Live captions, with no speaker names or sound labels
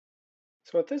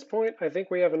So at this point, I think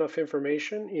we have enough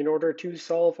information in order to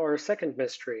solve our second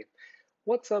mystery.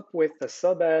 What's up with the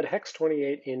subadd hex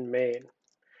 28 in main?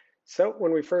 So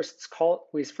when we first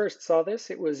saw this,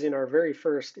 it was in our very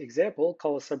first example,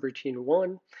 call a subroutine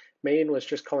 1. Main was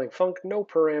just calling func, no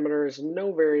parameters,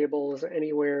 no variables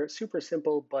anywhere, super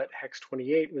simple, but hex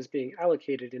 28 was being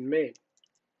allocated in main.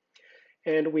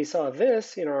 And we saw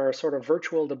this in our sort of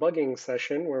virtual debugging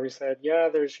session where we said, yeah,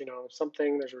 there's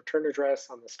there's a return address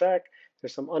on the stack,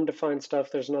 there's some undefined stuff,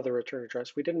 there's another return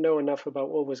address. We didn't know enough about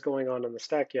what was going on the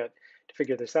stack yet to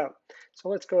figure this out. So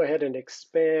let's go ahead and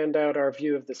expand out our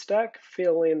view of the stack,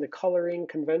 fill in the coloring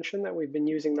convention that we've been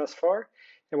using thus far.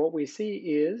 And what we see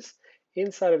is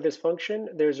inside of this function,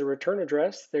 there's a return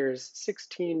address, there's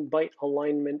 16-byte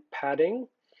alignment padding,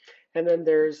 and then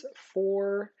there's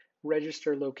 4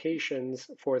 register locations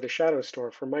for the shadow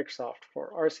store for Microsoft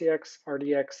for RCX,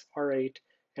 RDX, R8,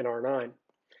 and R9.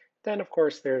 Then, of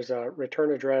course, there's a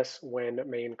return address when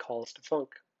main calls to func.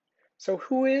 So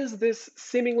who is this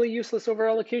seemingly useless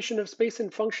overallocation of space in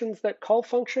functions that call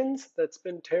functions that's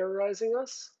been terrorizing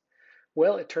us?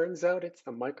 Well, it turns out it's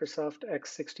the Microsoft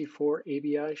x64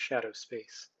 ABI shadow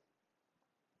space.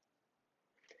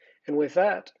 And with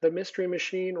that, the mystery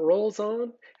machine rolls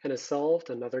on and has solved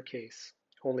another case.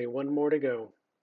 Only one more to go.